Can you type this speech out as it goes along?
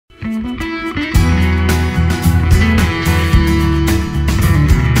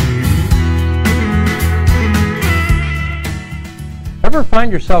Ever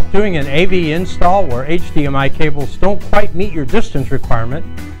find yourself doing an AV install where HDMI cables don't quite meet your distance requirement,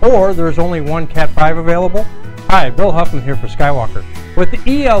 or there's only one Cat5 available? Hi, Bill Huffman here for Skywalker. With the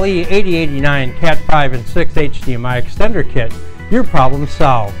ELE8089 Cat5 and 6 HDMI extender kit, your problem's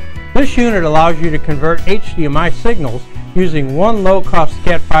solved. This unit allows you to convert HDMI signals using one low-cost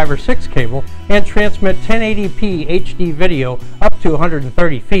Cat5 or 6 cable and transmit 1080p HD video up to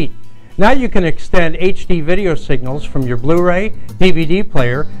 130 feet. Now you can extend HD video signals from your Blu-ray, DVD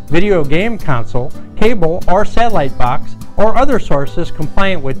player, video game console, cable or satellite box, or other sources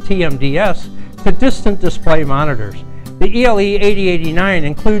compliant with TMDS to distant display monitors. The ELE8089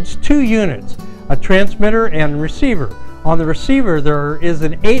 includes two units, a transmitter and receiver. On the receiver there is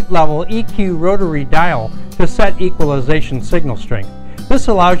an 8-level EQ rotary dial to set equalization signal strength. This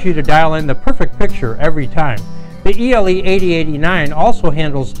allows you to dial in the perfect picture every time. The ELE8089 also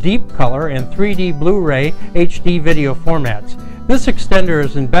handles deep color and 3D Blu-ray HD video formats. This extender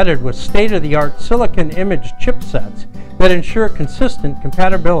is embedded with state-of-the-art silicon image chipsets that ensure consistent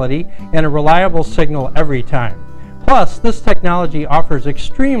compatibility and a reliable signal every time. Plus, this technology offers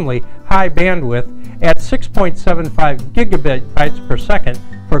extremely high bandwidth at 6.75 gigabits per second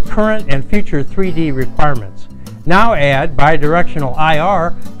for current and future 3D requirements. Now add bidirectional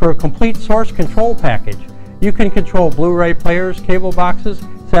IR for a complete source control package. You can control Blu-ray players, cable boxes,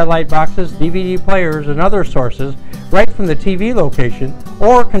 satellite boxes, DVD players, and other sources right from the TV location,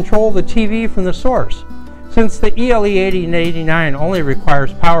 or control the TV from the source. Since the ELE8089 only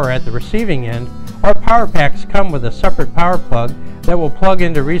requires power at the receiving end, our power packs come with a separate power plug that will plug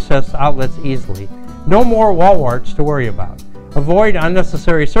into recessed outlets easily. No more wall warts to worry about. Avoid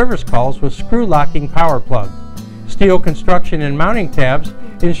unnecessary service calls with screw locking power plugs. Steel construction and mounting tabs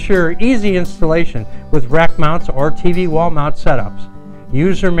ensure easy installation with rack mounts or TV wall mount setups.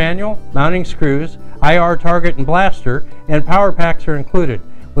 User manual, mounting screws, IR target and blaster, and power packs are included.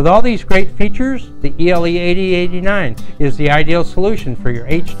 With all these great features, the ELE8089 is the ideal solution for your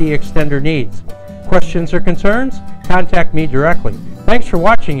HD extender needs. Questions or concerns? Contact me directly. Thanks for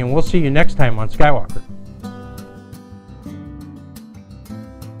watching, and we'll see you next time on Skywalker.